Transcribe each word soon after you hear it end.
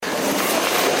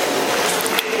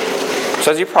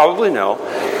So as you probably know,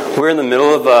 we're in the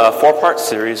middle of a 4-part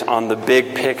series on the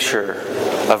big picture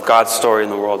of God's story in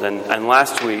the world. And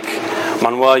last week,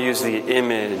 Manuel used the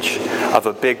image of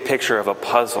a big picture of a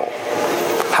puzzle,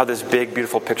 how this big,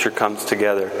 beautiful picture comes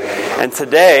together. And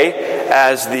today,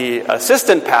 as the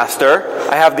assistant pastor,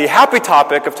 I have the happy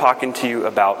topic of talking to you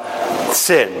about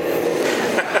sin,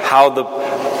 how the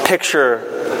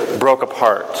picture broke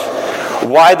apart,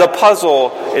 why the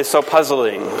puzzle is so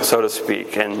puzzling, so to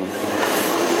speak. And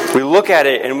we look at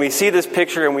it and we see this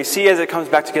picture and we see as it comes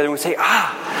back together and we say,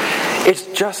 it's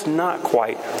just not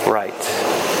quite right.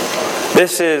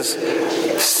 This is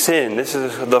sin. This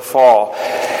is the fall.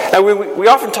 And we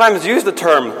oftentimes use the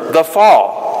term the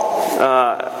fall,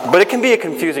 but it can be a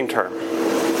confusing term.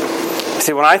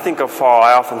 See, when I think of fall,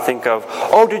 I often think of,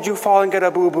 did you fall and get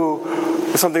a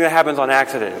boo-boo? Something that happens on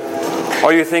accident.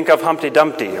 Or you think of Humpty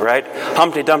Dumpty, right?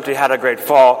 Humpty Dumpty had a great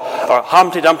fall. Or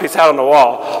Humpty Dumpty sat on the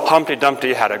wall. Humpty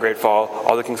Dumpty had a great fall.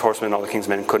 All the king's horsemen, all the king's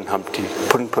men couldn't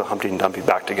put Humpty and Dumpty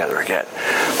back together again.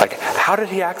 Like, how did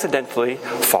he accidentally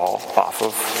fall off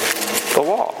of the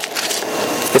wall?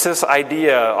 It's this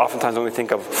idea, oftentimes when we think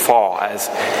of fall, as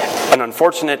an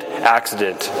unfortunate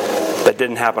accident that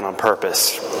didn't happen on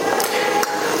purpose.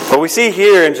 What we see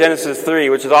here in Genesis 3,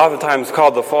 which is oftentimes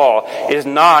called the fall, is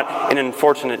not an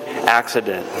unfortunate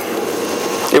accident.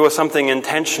 It was something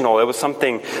intentional. It was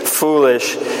something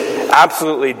foolish,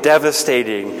 absolutely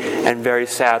devastating, and very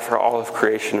sad for all of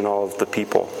creation and all of the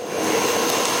people.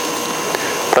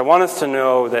 But I want us to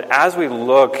know that as we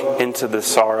look into the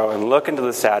sorrow and look into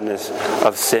the sadness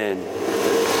of sin,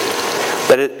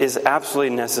 that it is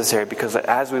absolutely necessary, because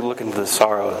as we look into the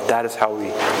sorrow, that is how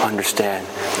we understand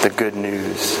the good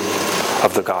news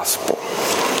of the gospel.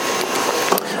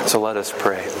 So let us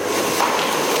pray.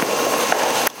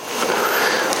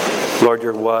 Lord,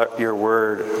 your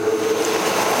word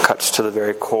cuts to the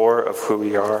very core of who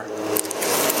we are.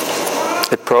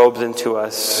 It probes into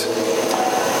us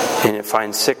and it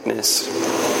finds sickness.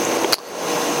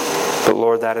 But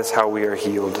Lord, that is how we are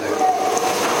healed.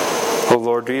 Oh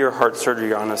Lord, do your heart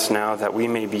surgery on us now that we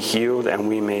may be healed and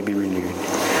we may be renewed.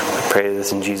 I pray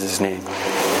this in Jesus' name.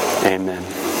 Amen.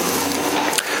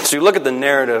 So you look at the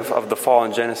narrative of the fall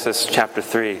in Genesis chapter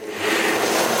 3.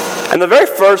 And the very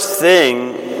first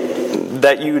thing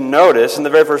that you notice, and the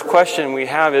very first question we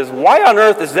have is, why on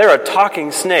earth is there a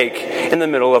talking snake in the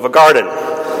middle of a garden?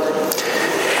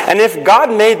 And if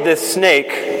God made this snake,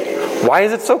 why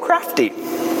is it so crafty?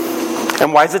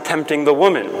 And why is it tempting the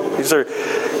woman? These are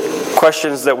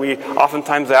questions that we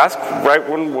oftentimes ask right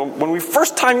when we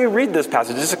first time you read this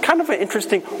passage. It's kind of an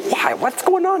interesting, why? What's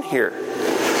going on here?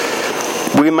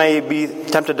 We may be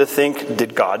tempted to think,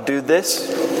 did God do this?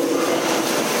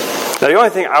 Now, the only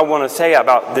thing I want to say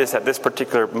about this at this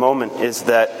particular moment is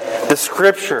that the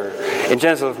scripture in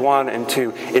Genesis 1 and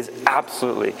 2 is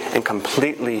absolutely and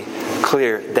completely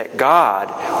clear that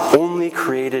God only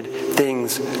created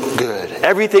things good.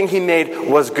 Everything he made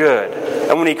was good.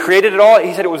 And when he created it all,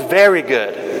 he said it was very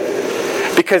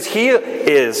good. Because he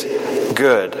is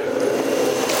good.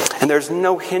 And there's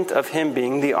no hint of him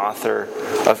being the author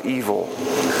of evil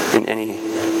in any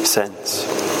sense.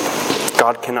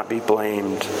 God cannot be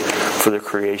blamed for the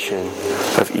creation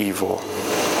of evil.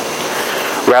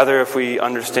 Rather, if we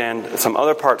understand some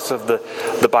other parts of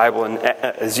the Bible, in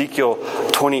Ezekiel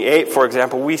 28, for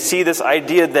example, we see this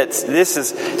idea that this is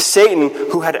Satan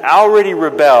who had already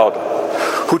rebelled,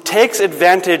 who takes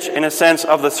advantage, in a sense,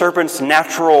 of the serpent's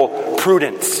natural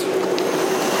prudence.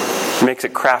 Makes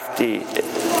it crafty.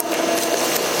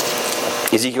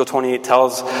 Ezekiel 28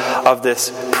 tells of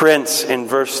this prince in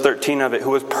verse 13 of it, who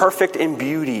was perfect in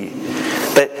beauty.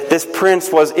 That this prince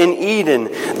was in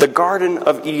Eden, the Garden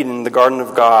of Eden, the Garden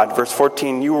of God. Verse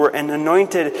 14, you were an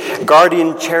anointed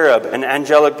guardian cherub, an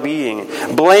angelic being,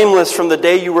 blameless from the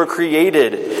day you were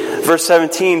created. Verse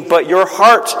 17, but your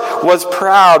heart was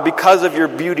proud because of your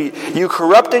beauty. You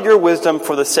corrupted your wisdom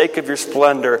for the sake of your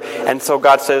splendor. And so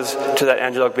God says to that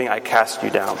angelic being, I cast you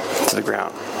down to the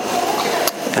ground.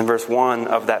 And verse 1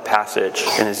 of that passage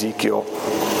in Ezekiel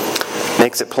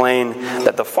makes it plain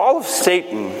that the fall of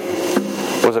Satan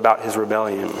was about his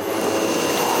rebellion.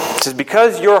 It says,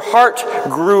 because your heart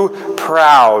grew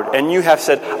proud, and you have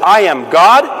said, I am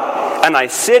God, and I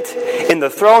sit in the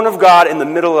throne of God in the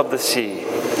middle of the sea.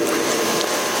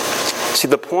 See,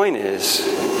 the point is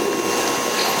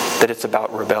that it's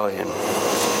about rebellion.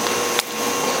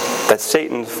 That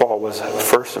Satan's fall was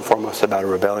first and foremost about a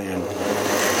rebellion.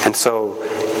 And so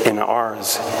in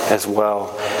ours as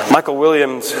well. Michael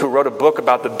Williams, who wrote a book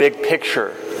about the big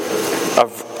picture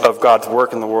of God's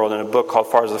work in the world, in a book called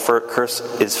Far as the Curse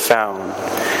is Found,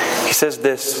 he says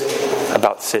this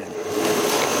about sin.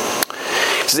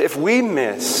 Because if we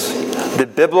miss the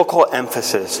biblical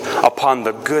emphasis upon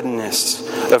the goodness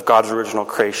of God's original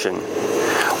creation,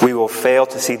 we will fail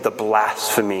to see the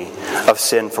blasphemy of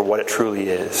sin for what it truly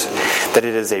is. That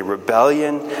it is a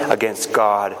rebellion against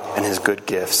God and His good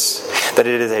gifts. That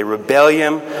it is a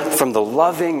rebellion from the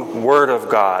loving Word of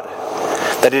God.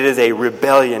 That it is a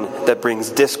rebellion that brings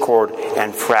discord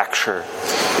and fracture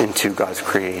into God's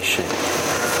creation.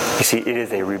 You see, it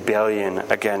is a rebellion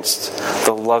against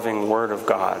the loving Word of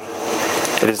God.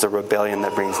 It is a rebellion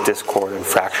that brings discord and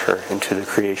fracture into the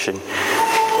creation.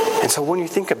 And so when you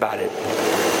think about it,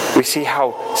 we see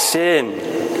how sin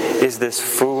is this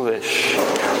foolish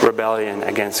rebellion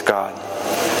against God.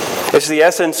 It's the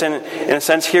essence, and in a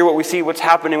sense here what we see what's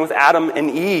happening with Adam and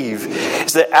Eve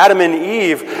is that Adam and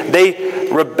Eve,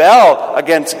 they rebel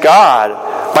against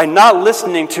God by not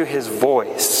listening to His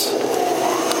voice.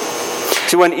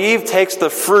 See, when Eve takes the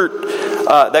fruit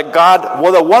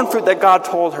the one fruit that God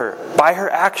told her, by her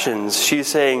actions, she's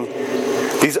saying,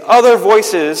 these other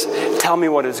voices tell me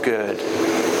what is good.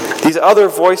 These other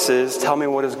voices tell me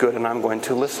what is good, and I'm going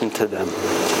to listen to them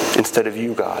instead of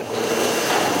you, God.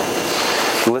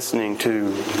 Listening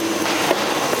to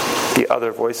the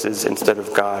other voices instead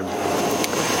of God.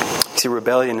 See,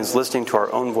 rebellion is listening to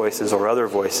our own voices or other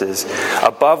voices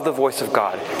above the voice of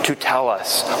God to tell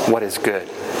us what is good.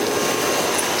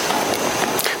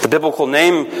 The biblical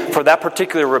name for that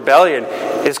particular rebellion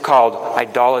is called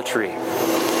idolatry.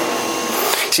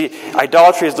 See,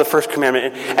 idolatry is the first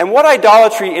commandment. And what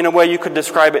idolatry, in a way you could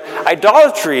describe it,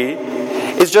 idolatry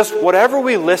is just whatever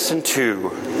we listen to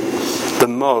the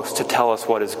most to tell us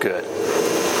what is good.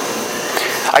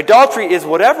 Idolatry is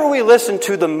whatever we listen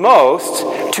to the most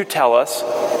to tell us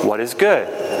what is good.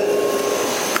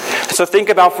 So think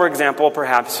about, for example,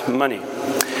 perhaps money.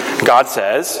 God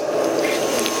says,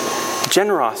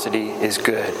 generosity is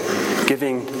good.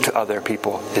 Giving to other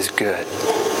people is good.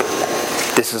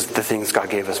 This is the things God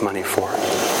gave us money for.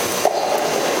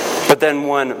 But then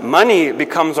when money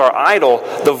becomes our idol,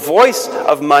 the voice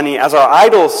of money as our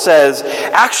idol says,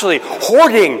 actually,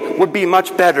 hoarding would be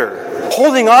much better.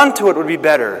 Holding on to it would be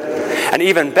better. And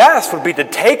even best would be to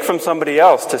take from somebody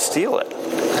else to steal it.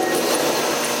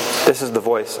 This is the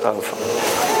voice of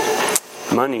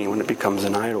money when it becomes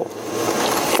an idol.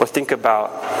 Or think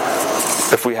about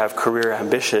if we have career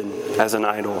ambition as an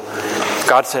idol.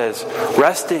 God says,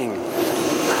 resting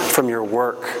from your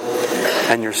work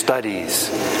and your studies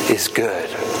is good.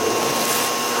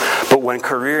 But when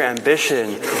career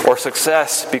ambition or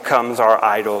success becomes our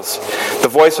idols, the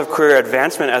voice of career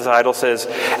advancement as an idol says,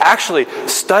 actually,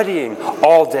 studying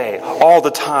all day, all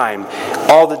the time,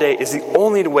 all the day is the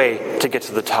only way to get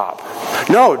to the top.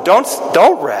 No,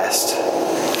 don't rest.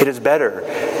 It is better.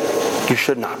 You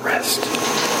should not rest.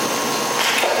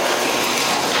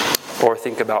 Or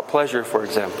think about pleasure, for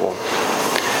example,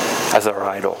 as our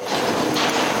idol.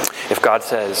 If God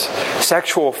says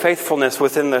sexual faithfulness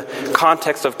within the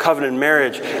context of covenant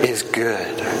marriage is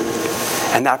good,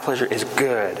 and that pleasure is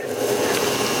good.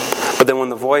 But then when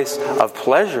the voice of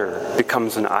pleasure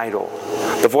becomes an idol,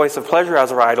 the voice of pleasure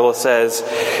as our idol says,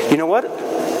 you know what?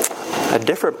 A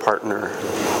different partner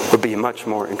would be much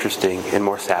more interesting and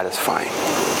more satisfying.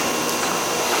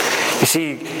 You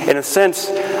see, in a sense,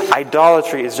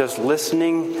 idolatry is just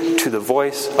listening to the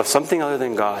voice of something other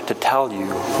than God to tell you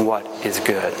what is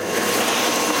good.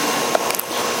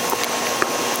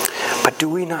 But do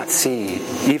we not see,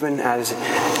 even as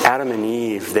Adam and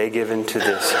Eve, they give into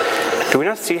this, do we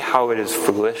not see how it is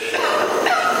foolish?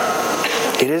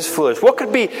 It is foolish.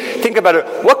 Think about it,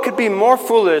 what could be more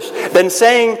foolish than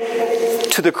saying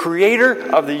to the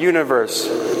creator of the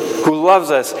universe, who loves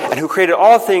us and who created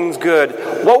all things good,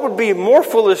 what would be more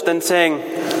foolish than saying,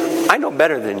 I know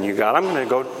better than you, God. I'm going to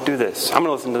go do this. I'm going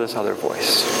to listen to this other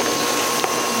voice.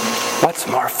 What's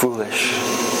more foolish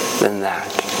than that?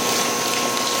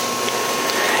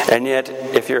 And yet,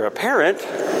 if you're a parent,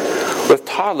 with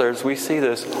toddlers, we see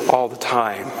this all the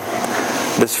time.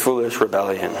 This foolish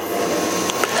rebellion.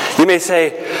 You may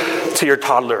say to your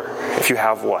toddler, if you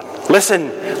have one,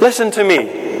 listen to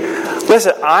me.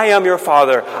 Listen, I am your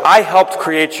father. I helped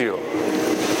create you.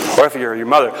 Or if you're your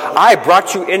mother, I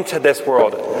brought you into this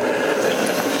world.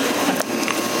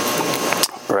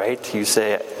 Right? You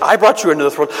say, I brought you into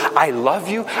this world. I love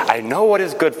you. I know what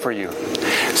is good for you.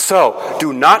 So,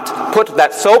 do not put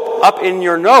that soap up in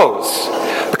your nose.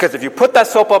 Because if you put that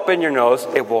soap up in your nose,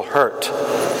 it will hurt.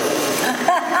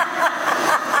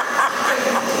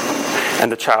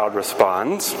 And the child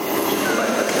responds.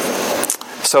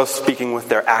 So speaking with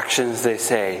their actions, they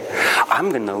say, I'm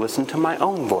going to listen to my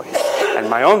own voice. And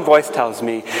my own voice tells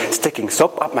me sticking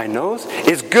soap up my nose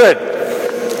is good.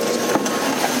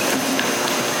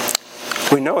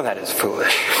 We know that is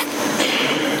foolish.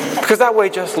 Because that way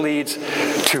just leads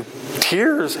to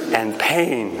tears and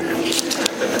pain.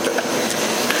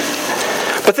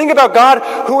 But think about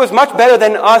God, who is much better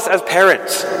than us as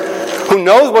parents, who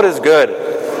knows what is good.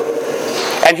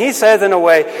 And he says in a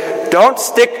way, don't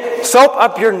stick soap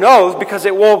up your nose because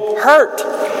it will hurt.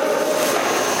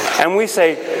 And we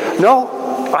say, no,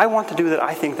 I want to do that.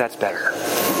 I think that's better.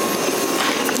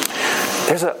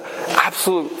 There's an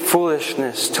absolute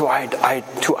foolishness to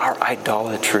our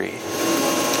idolatry.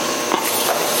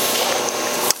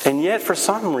 And yet, for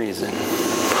some reason,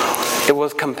 it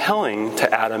was compelling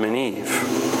to Adam and Eve.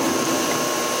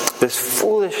 This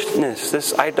foolishness,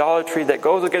 this idolatry that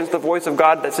goes against the voice of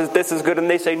God that says this is good, and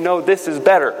they say, no, this is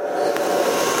better.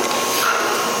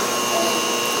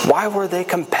 Why were they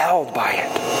compelled by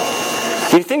it?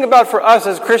 You think about for us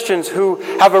as Christians who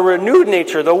have a renewed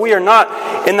nature, though we are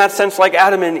not in that sense like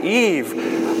Adam and Eve,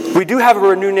 we do have a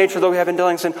renewed nature, though we have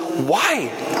indwelling sin. Why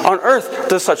on earth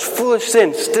does such foolish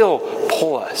sin still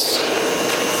pull us?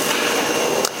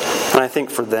 And I think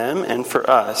for them and for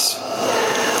us,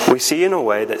 we see in a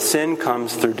way that sin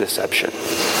comes through deception.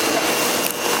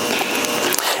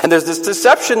 And there's this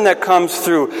deception that comes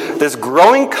through this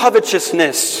growing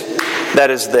covetousness that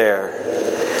is there.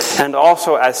 And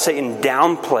also as Satan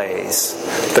downplays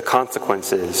the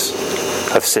consequences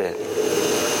of sin.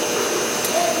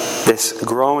 This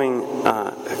growing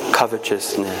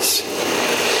covetousness.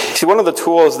 See, one of the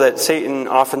tools that Satan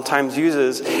oftentimes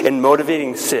uses in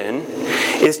motivating sin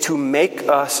is to make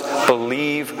us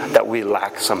believe that we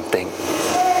lack something.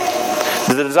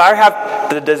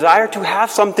 The desire to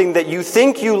have something that you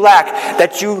think you lack,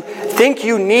 that you think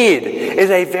you need, is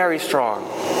a very strong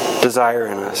desire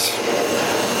in us.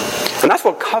 And that's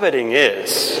what coveting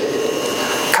is.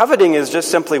 Coveting is just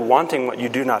simply wanting what you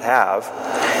do not have,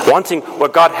 wanting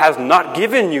what God has not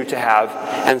given you to have,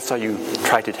 and so you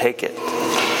try to take it.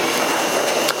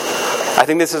 I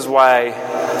think this is why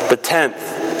the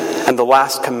 10th and the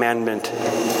last commandment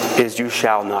is you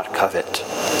shall not covet.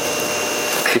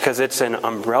 Because it's an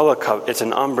umbrella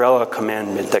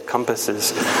commandment that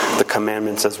encompasses the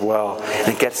commandments as well. And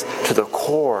it gets to the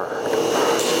core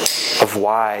of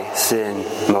why sin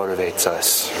motivates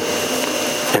us.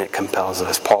 And it compels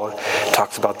us. Paul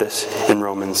talks about this in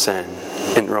Romans 7.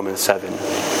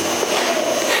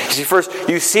 You see, first,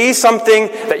 you see something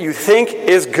that you think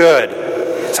is good.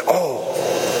 It's like, oh,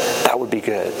 that would be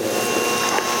good.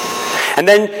 And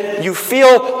then you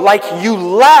feel like you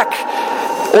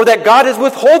lack, or that God is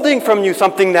withholding from you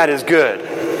something that is good.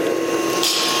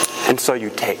 And so you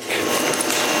take.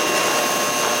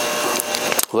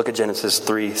 Look at Genesis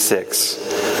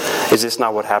 3:6. Is this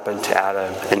not what happened to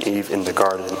Adam and Eve in the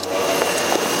garden?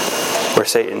 Where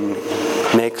Satan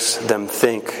makes them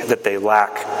think that they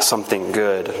lack something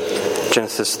good.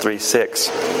 Genesis 3:6.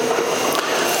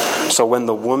 So when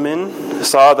the woman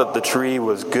saw that the tree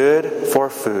was good for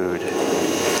food,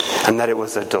 and that it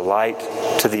was a delight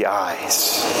to the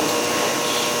eyes,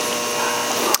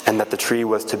 and that the tree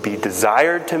was to be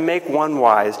desired to make one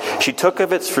wise, she took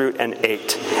of its fruit and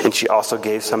ate. And she also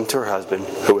gave some to her husband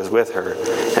who was with her,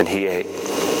 and he ate.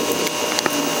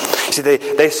 See,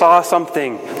 they saw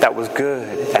something that was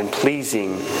good and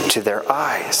pleasing to their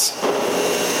eyes.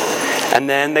 And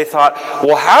then they thought,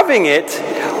 well, having it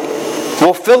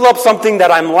will fill up something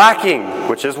that I'm lacking,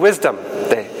 which is wisdom,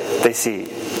 they see.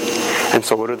 And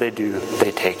so what do?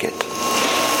 They take it.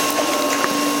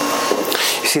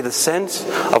 You see, the sense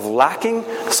of lacking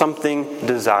something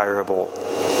desirable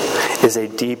is a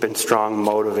deep and strong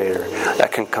motivator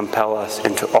that can compel us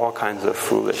into all kinds of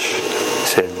foolish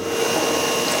sin.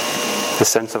 The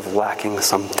sense of lacking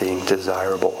something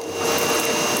desirable.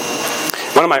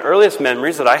 One of my earliest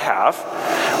memories that I have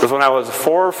was when I was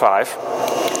 4 or 5,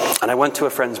 and I went to a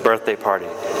friend's birthday party.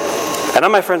 And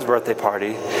on my friend's birthday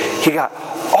party, he got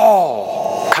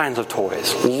all kinds of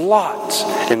toys, lots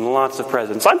and lots of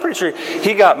presents. I'm pretty sure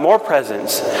he got more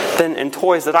presents than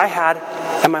toys that I had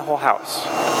at my whole house.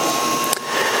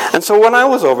 And so when I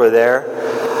was over there,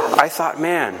 I thought,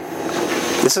 man,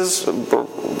 this is an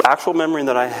actual memory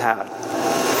that I had.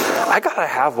 I gotta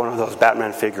have one of those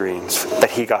Batman figurines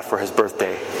that he got for his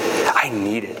birthday. I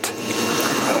need it.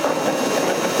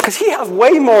 Because he has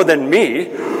way more than me.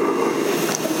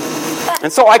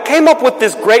 And so I came up with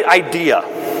this great idea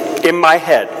in my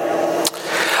head.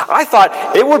 I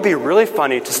thought it would be really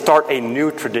funny to start a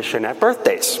new tradition at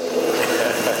birthdays.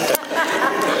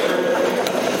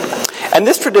 And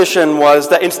this tradition was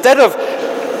that instead of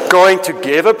going to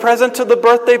give a present to the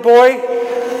birthday boy,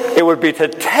 it would be to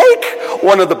take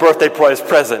one of the birthday boy's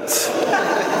presents.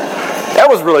 That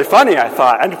was really funny, I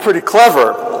thought, and pretty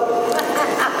clever.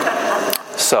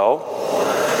 So,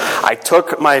 I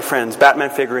took my friend's Batman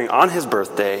figurine on his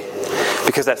birthday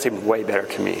because that seemed way better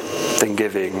to me than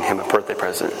giving him a birthday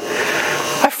present.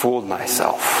 I fooled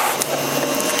myself.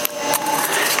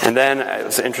 And then it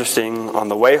was interesting, on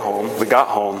the way home, we got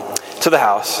home to the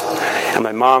house, and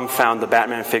my mom found the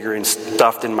Batman figurine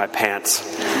stuffed in my pants.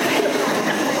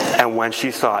 And when she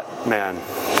saw it, man,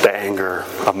 the anger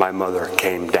of my mother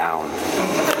came down.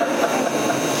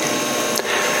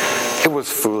 It was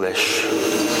foolish.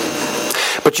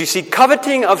 But you see,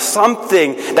 coveting of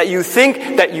something that you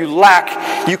think that you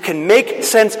lack, you can make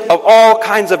sense of all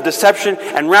kinds of deception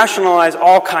and rationalize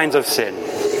all kinds of sin.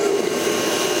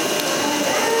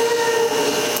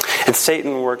 And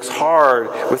Satan works hard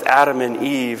with Adam and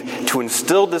Eve to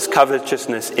instill this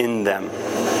covetousness in them.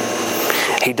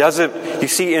 He does it, you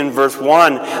see, in verse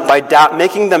 1, by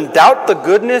making them doubt the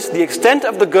goodness, the extent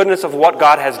of the goodness of what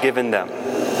God has given them.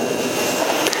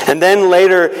 And then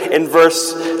later in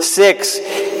verse 6,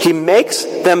 he makes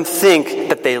them think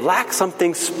that they lack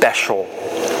something special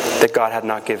that God had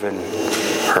not given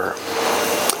her.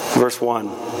 Verse 1,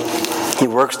 he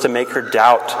works to make her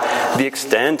doubt the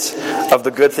extent of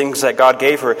the good things that God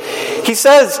gave her. He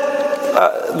says,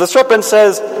 the serpent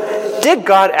says, did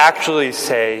God actually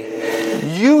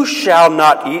say, you shall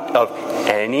not eat of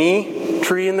any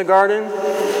tree in the garden?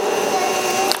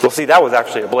 Well, see, that was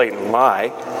actually a blatant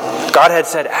lie. God had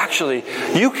said, actually,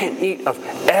 you can eat of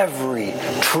every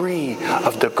tree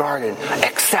of the garden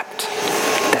except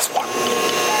this one.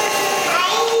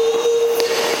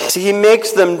 See, he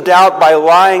makes them doubt by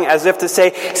lying as if to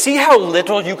say, see how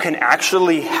little you can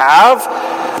actually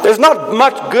have? There's not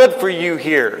much good for you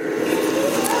here.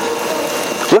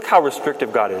 Look how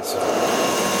restrictive God is.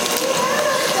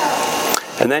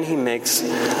 And then he makes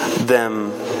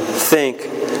them think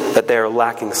that they are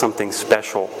lacking something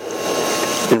special.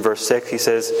 In verse 6, he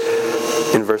says,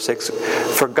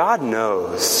 for God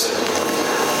knows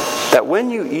that when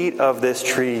you eat of this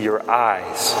tree, your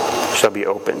eyes shall be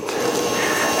opened.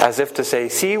 As if to say,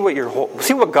 see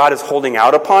what God is holding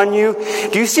out upon you?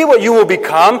 Do you see what you will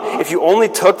become if you only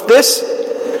took this?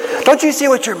 Don't you see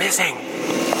what you're missing?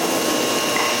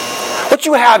 What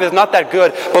you have is not that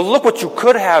good, but look what you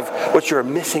could have, what you're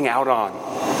missing out on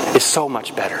is so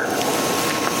much better.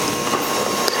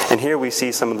 And here we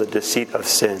see some of the deceit of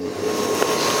sin.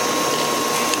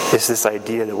 It's this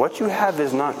idea that what you have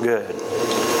is not good.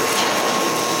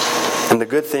 And the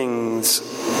good things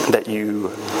that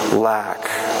you lack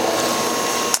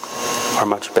are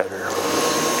much better.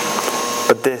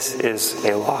 But this is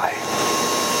a lie.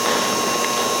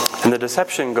 And the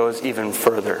deception goes even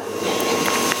further.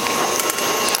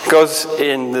 It goes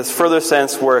in this further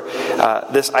sense where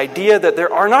this idea that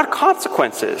there are not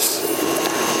consequences.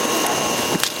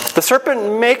 The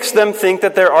serpent makes them think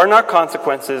that there are not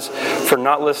consequences for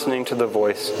not listening to the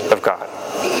voice of God.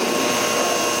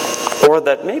 Or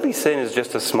that maybe sin is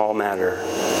just a small matter.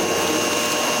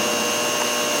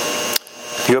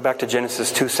 If you go back to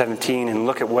Genesis 2:17 and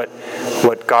look at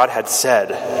what God had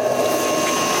said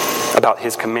about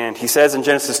his command. He says in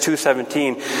Genesis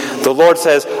 2:17, the Lord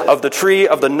says, of the tree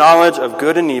of the knowledge of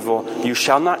good and evil, you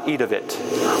shall not eat of it.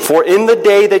 For in the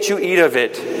day that you eat of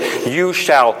it, you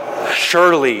shall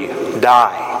surely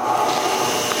die.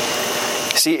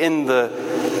 See, in the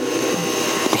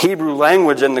Hebrew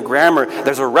language and the grammar,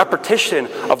 there's a repetition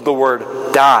of the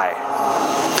word die.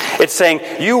 It's saying,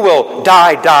 you will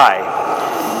die.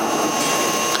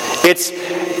 It's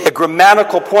a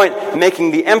grammatical point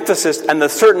making the emphasis and the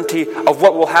certainty of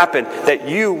what will happen, that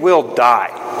you will die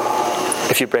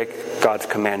if you break God's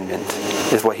commandment,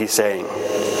 is what he's saying.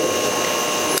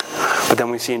 But then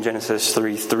we see in Genesis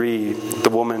 3:3, the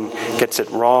woman gets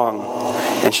it wrong,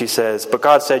 and she says, but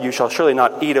God said, you shall surely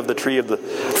not eat of the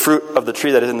fruit of the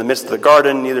tree that is in the midst of the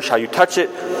garden, neither shall you touch it,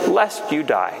 lest you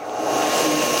die.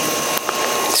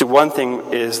 See, one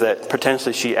thing is that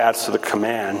potentially she adds to the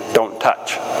command, don't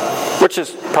touch, which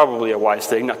is probably a wise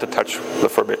thing, not to touch the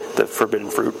forbidden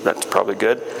fruit. That's probably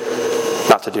good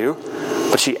not to do.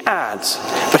 But she adds.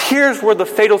 But here's where the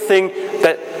fatal thing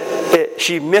that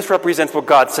she misrepresents what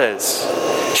God says.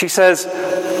 She says,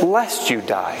 lest you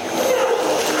die.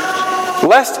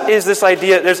 Lest is this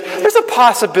idea, there's a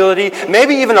possibility,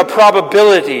 maybe even a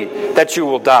probability that you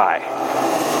will die.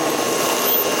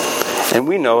 And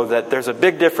we know that there's a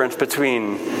big difference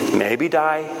between maybe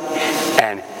die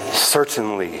and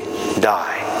certainly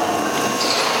die.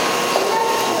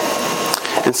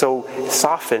 And so it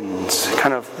softens,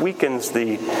 kind of weakens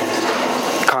the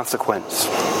consequence.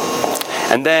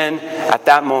 And then at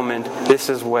that moment, this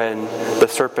is when the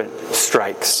serpent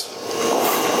strikes.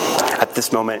 At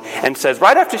this moment, and says,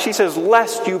 right after she says,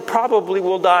 lest you probably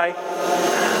will die,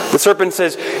 The serpent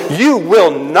says, "You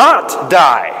will not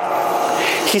die."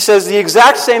 He says the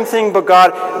exact same thing, but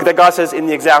that God says in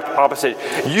the exact opposite.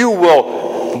 "You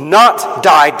will not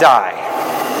die.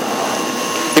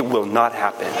 It will not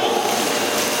happen."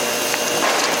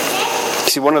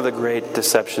 See, one of the great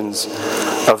deceptions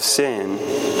of sin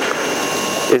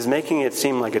is making it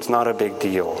seem like it's not a big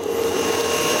deal,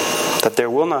 that there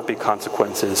will not be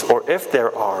consequences, or if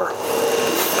there are,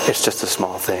 it's just a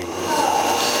small thing.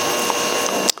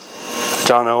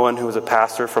 John Owen, who was a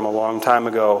pastor from a long time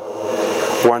ago,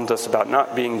 warned us about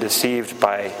not being deceived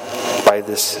by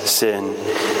this sin,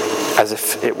 as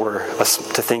if it were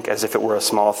to think as if it were a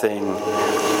small thing.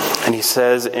 And he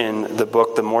says in the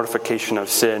book, The Mortification of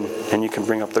Sin, and you can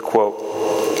bring up the quote,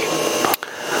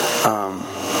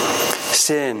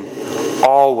 sin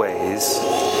always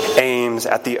aims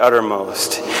at the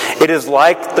uttermost. It is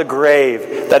like the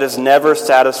grave that is never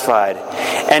satisfied.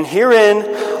 And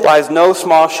herein lies no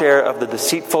small share of the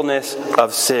deceitfulness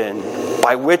of sin,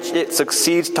 by which it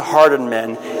succeeds to harden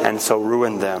men and so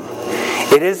ruin them.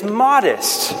 It is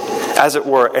modest, as it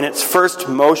were, in its first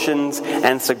motions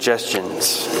and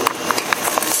suggestions.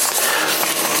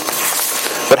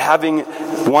 But having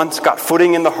once got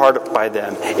footing in the heart by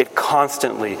them, it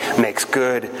constantly makes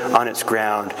good on its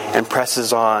ground and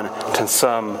presses on to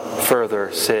some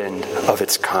further sin of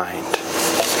its kind.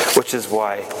 Which is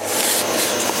why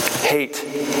hate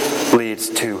leads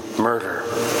to murder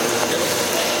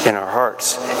in our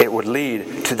hearts. It would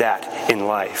lead to that in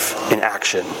life, in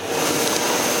action.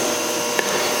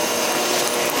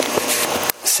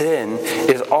 Sin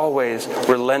is always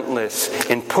relentless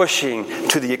in pushing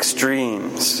to the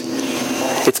extremes.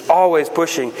 It's always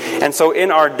pushing. And so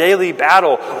in our daily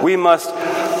battle, we must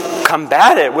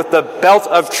combat it with the belt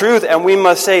of truth, and we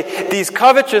must say, these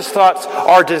covetous thoughts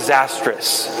are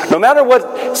disastrous. No matter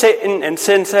what Satan and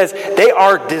sin says, they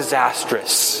are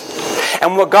disastrous.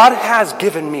 And what God has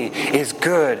given me is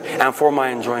good and for my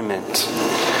enjoyment.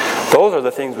 Those are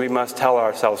the things we must tell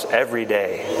ourselves every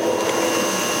day.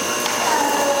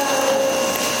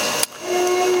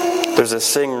 There's a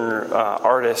singer,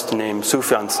 artist named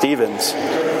Sufjan Stevens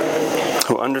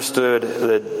who understood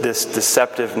this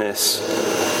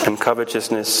deceptiveness and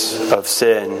covetousness of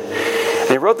sin. And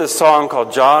he wrote this song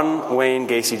called John Wayne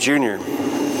Gacy Jr.,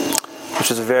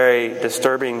 which is a very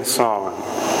disturbing song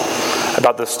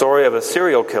about the story of a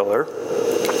serial killer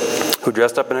who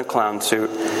dressed up in a clown suit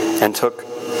and took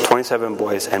 27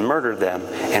 boys and murdered them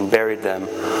and buried them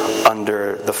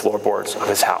under the floorboards of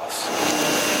his house.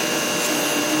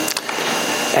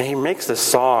 And he makes this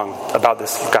song about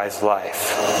this guy's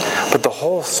life. But the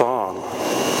whole song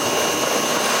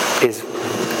is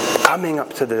coming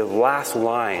up to the last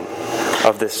line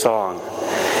of this song.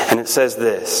 And it says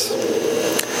this: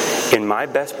 "In my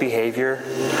best behavior,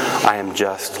 I am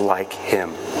just like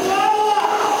him.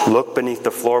 Look beneath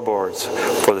the floorboards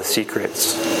for the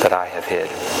secrets that I have hid."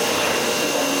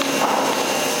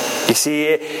 You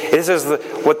see, this is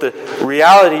what the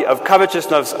reality of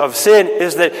covetousness of sin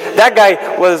is, that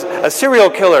guy was a serial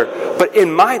killer, but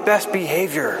in my best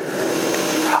behavior,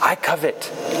 I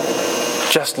covet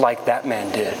just like that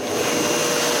man did.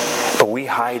 But we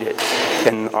hide it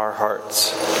in our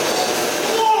hearts.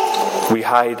 We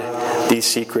hide these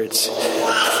secrets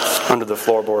under the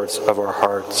floorboards of our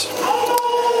hearts.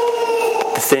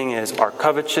 The thing is, our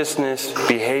covetousness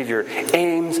behavior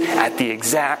aims at the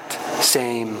exact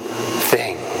same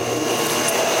thing.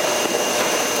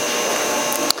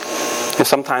 And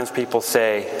sometimes people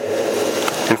say,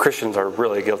 and Christians are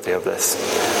really guilty of this,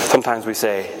 sometimes we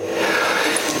say,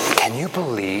 "Can you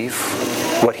believe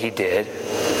what he did?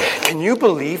 Can you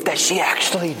believe that she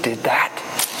actually did that?"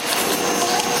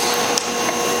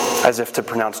 As if to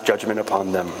pronounce judgment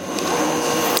upon them.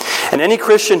 And any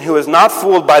Christian who is not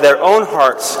fooled by their own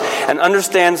hearts and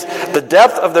understands the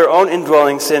depth of their own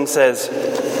indwelling sin says,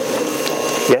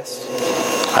 "Yes,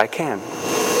 I can,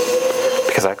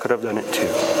 because I could have done it too.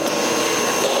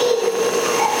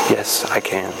 Yes, I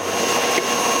can."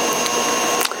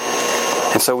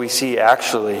 And so we see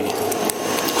actually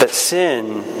that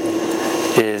sin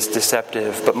is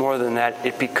deceptive, but more than that,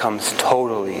 it becomes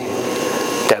totally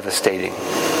devastating.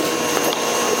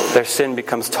 Their sin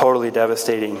becomes totally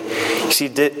devastating. You see,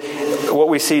 what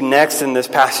we see next in this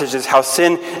passage is how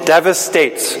sin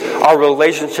devastates our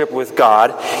relationship with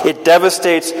God. It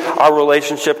devastates our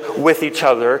relationship with each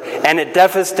other, and it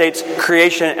devastates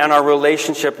creation and our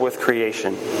relationship with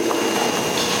creation.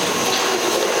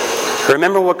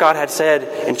 Remember what God had said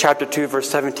in chapter 2, verse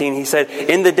 17. He said,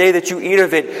 "In the day that you eat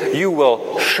of it, you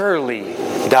will surely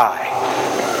die."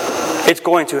 It's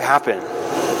going to happen.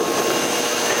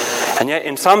 And yet,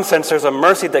 in some sense, there's a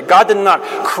mercy that God did not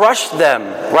crush them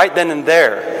right then and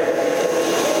there.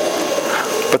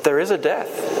 But there is a death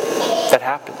that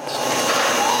happens.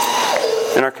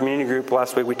 In our community group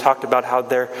last week, we talked about how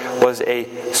there was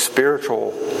a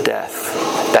spiritual death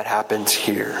that happens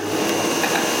here.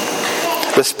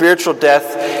 The spiritual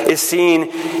death is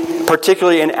seen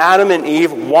particularly in Adam and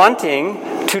Eve wanting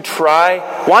to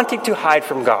hide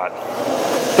from God.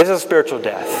 This is a spiritual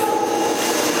death.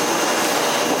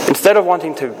 Instead of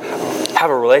wanting to have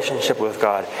a relationship with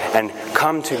God and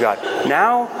come to God,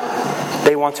 now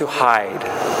they want to hide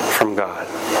from God.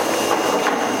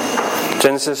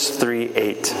 Genesis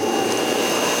 3:8.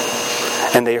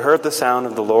 And they heard the sound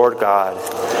of the Lord God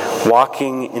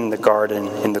walking in the garden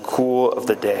in the cool of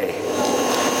the day.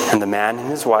 And the man and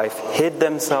his wife hid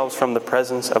themselves from the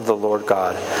presence of the Lord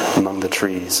God among the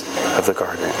trees of the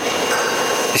garden.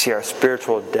 You see, our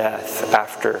spiritual death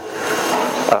after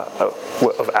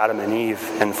of Adam and Eve,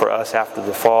 and for us after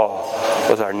the fall,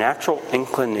 was our natural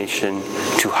inclination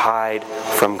to hide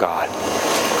from God.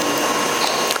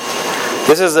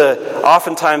 This is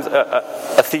oftentimes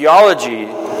a theology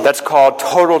that's called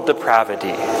total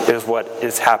depravity, is what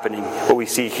is happening, what we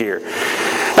see here.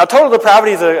 Now, total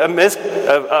depravity is a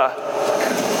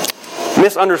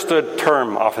misunderstood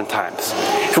term oftentimes.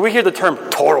 If we hear the term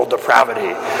total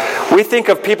depravity, we think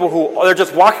of people who are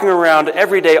just walking around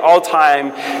every day, all the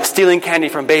time, stealing candy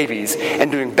from babies and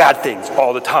doing bad things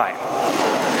all the time.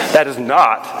 That is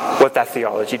not what that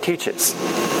theology teaches.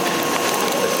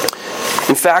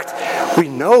 In fact, we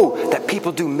know that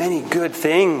people do many good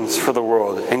things for the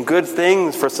world and good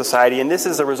things for society, and this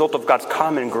is a result of God's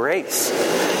common grace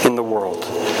in the world.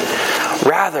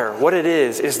 Rather, what it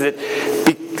is that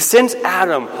since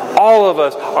Adam, all of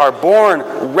us are born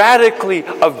radically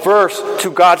averse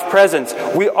to God's presence.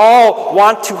 We all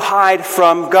want to hide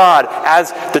from God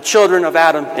as the children of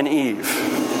Adam and Eve.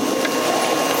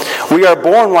 We are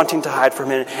born wanting to hide from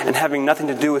Him and having nothing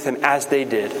to do with Him as they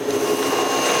did.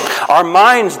 Our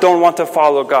minds don't want to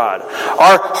follow God.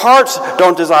 Our hearts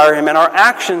don't desire Him, and our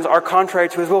actions are contrary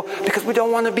to His will because we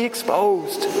don't want to be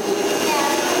exposed.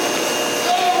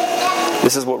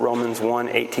 This is what Romans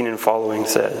 1:18 and following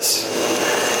says.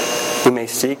 We may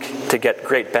seek to get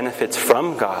great benefits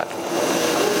from God,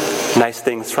 nice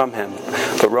things from Him.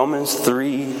 But Romans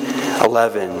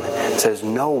 3:11 says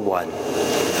no one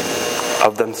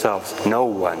of themselves, no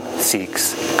one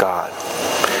seeks God.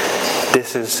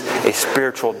 This is a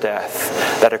spiritual death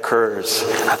that occurs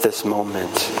at this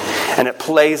moment. And it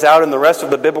plays out in the rest of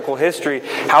the biblical history,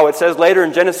 how it says later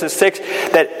in Genesis 6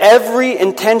 that every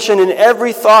intention and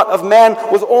every thought of man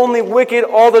was only wicked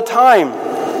all the time.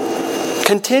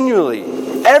 Continually.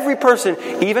 Every person,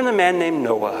 even a man named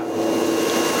Noah.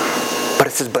 But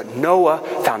it says, but Noah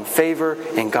found favor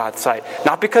in God's sight.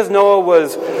 Not because Noah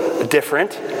was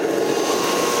different,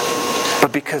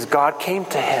 but because God came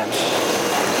to him.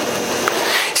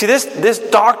 See, this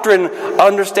doctrine,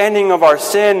 understanding of our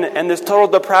sin and this total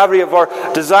depravity of our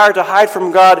desire to hide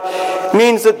from God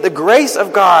means that the grace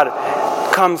of God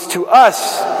comes to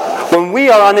us when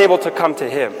we are unable to come to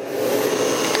Him.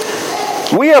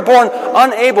 We are born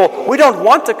unable. We don't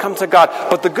want to come to God.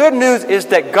 But the good news is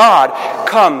that God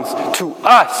comes to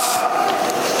us.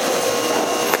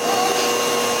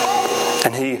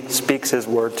 And He speaks His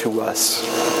word to us.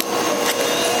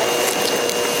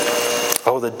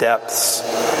 Oh, the depths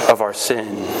of our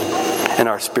sin and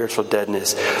our spiritual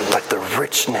deadness, but the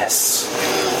richness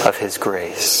of His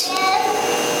grace.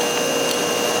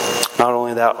 Not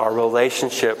only that, our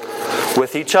relationship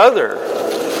with each other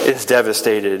is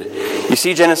devastated. You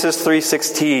see Genesis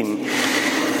 3:16.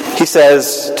 He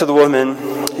says to the woman,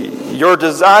 your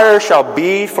desire shall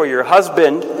be for your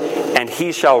husband, and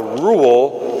he shall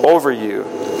rule over you.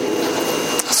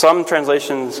 Some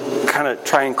translations kind of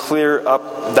try and clear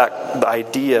up the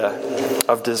idea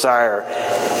of desire.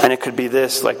 And it could be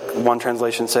this, like one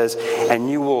translation says, and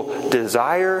you will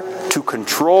desire to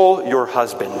control your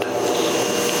husband,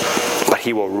 but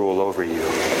he will rule over you.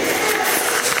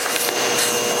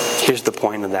 Here's the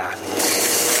point of that,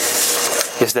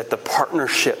 is that the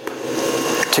partnership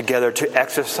together to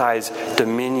exercise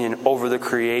dominion over the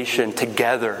creation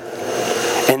together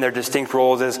in their distinct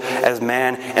roles as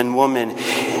man and woman.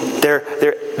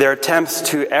 Their attempts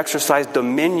to exercise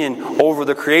dominion over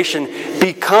the creation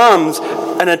becomes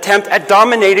an attempt at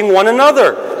dominating one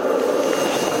another.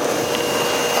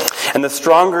 And the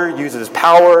stronger uses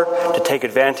power to take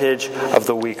advantage of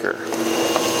the weaker.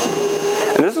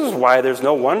 And this is why there's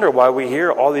no wonder why we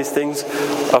hear all these things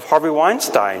of Harvey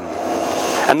Weinstein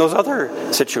and those other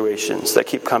situations that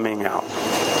keep coming out.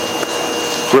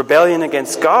 Rebellion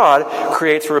against God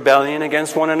creates rebellion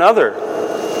against one another.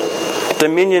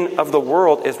 dominion of the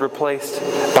world is replaced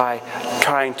by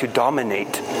trying to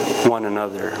dominate one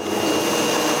another.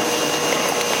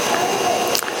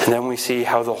 And then we see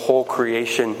how the whole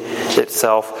creation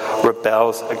itself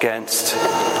rebels against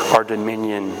our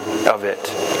dominion of it.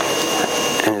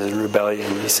 And his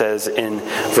rebellion. He says in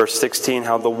verse 16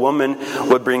 how the woman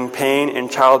would bring pain in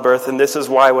childbirth. And this is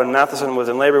why when Matheson was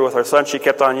in labor with her son, she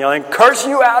kept on yelling, "Curse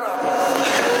you,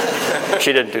 Adam!"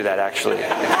 She didn't do that, actually.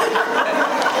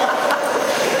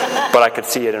 But I could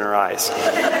see it in her eyes.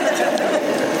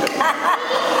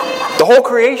 The whole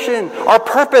creation, our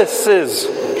purposes.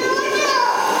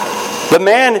 The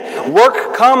man,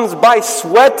 work comes by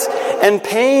sweat and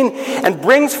pain and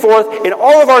brings forth, in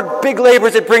all of our big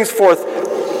labors, it brings forth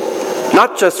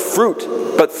not just fruit,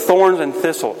 but thorns and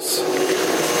thistles.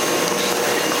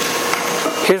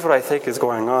 Here's what I think is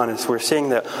going on, is we're seeing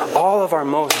that all of our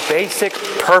most basic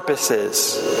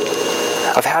purposes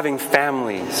of having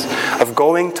families, of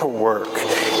going to work,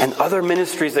 and other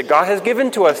ministries that God has given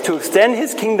to us to extend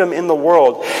His kingdom in the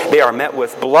world, they are met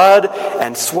with blood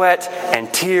and sweat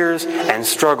and tears and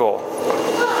struggle.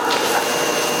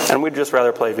 And we'd just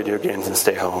rather play video games and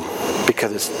stay home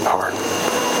because it's hard.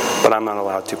 But I'm not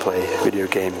allowed to play video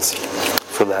games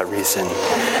for that reason.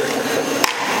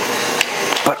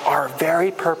 But our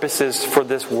very purposes for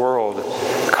this world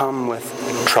come with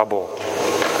trouble,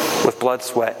 with blood,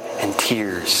 sweat, and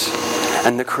tears.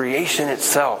 And the creation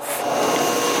itself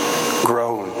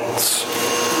groans.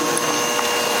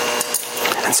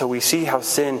 And so we see how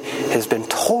sin has been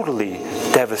totally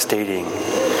devastating.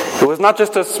 It was not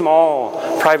just a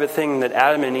small, private thing that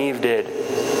Adam and Eve did,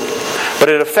 but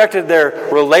it affected their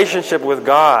relationship with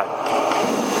God.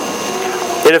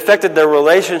 It affected their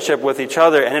relationship with each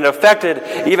other, and it affected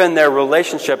even their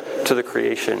relationship to the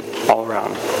creation all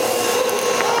around.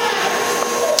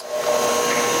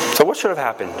 So what should have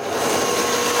happened?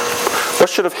 What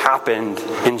should have happened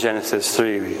in Genesis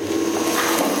 3?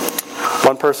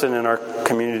 One person in our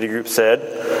community group said,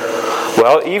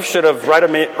 well, Eve should have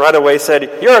right away said,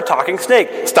 "You're a talking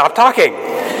snake. Stop talking."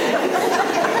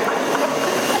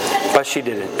 But she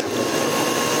didn't.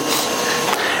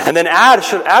 And then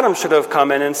Adam should have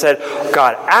come in and said,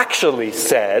 "God actually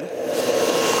said,"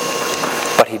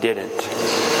 but he didn't.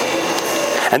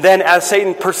 And then as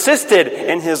Satan persisted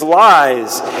in his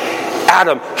lies,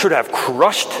 Adam should have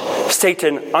crushed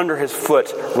Satan under his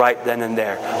foot right then and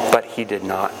there, but he did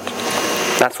not.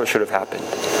 That's what should have happened.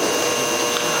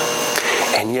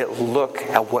 And yet look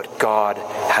at what God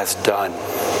has done.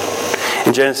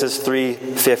 In Genesis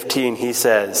 3:15, he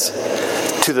says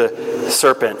to the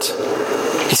serpent,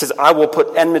 he says, "I will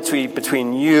put enmity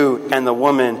between you and the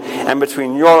woman, and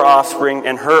between your offspring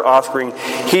and her offspring.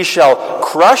 He shall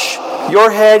crush your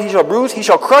head, he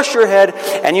shall crush your head,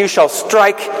 and you shall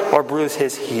strike or bruise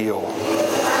his heel."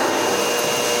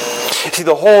 See,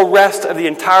 the whole rest of the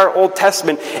entire Old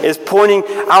Testament is pointing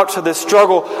out to this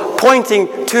struggle,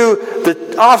 pointing to the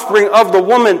offspring of the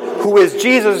woman, who is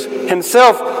Jesus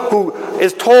himself, who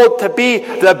is told to be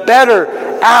the better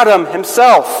Adam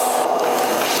himself.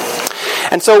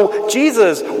 And so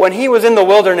Jesus, when he was in the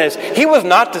wilderness, he was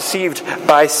not deceived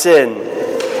by sin.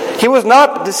 He was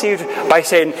not deceived by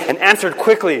Satan and answered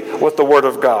quickly with the word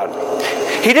of God.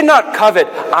 He did not covet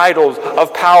idols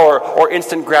of power or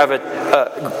instant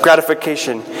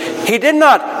gratification. He did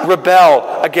not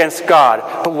rebel against God.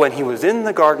 But when he was in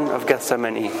the Garden of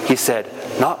Gethsemane, he said,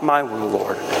 "Not my will,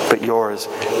 Lord, but yours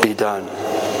be done."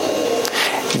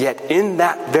 Yet in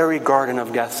that very Garden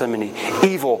of Gethsemane,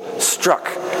 evil struck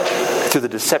through the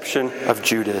deception of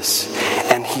Judas,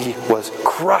 and he was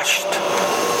crushed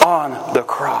on the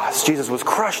cross. Jesus was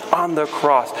crushed on the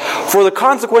cross for the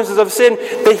consequences of sin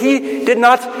that he did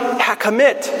not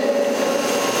commit.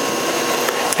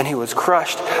 And he was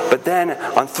crushed, but then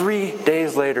on 3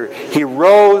 days later, he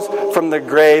rose from the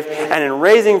grave, and in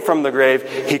raising from the grave,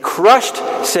 he crushed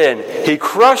sin, he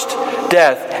crushed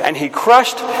death, and he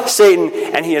crushed Satan,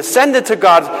 and he ascended to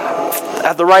God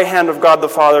at the right hand of God the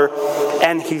Father,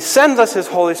 and he sends us his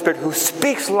Holy Spirit, who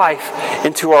speaks life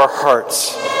into our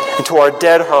hearts, into our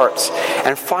dead hearts.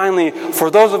 And finally,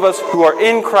 for those of us who are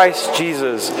in Christ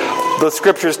Jesus, the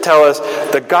scriptures tell us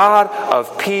the God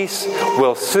of peace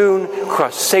will soon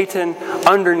crush Satan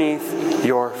underneath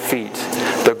your feet.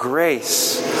 The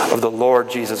grace of the Lord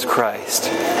Jesus Christ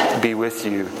be with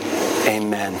you.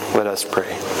 Amen. Let us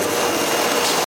pray.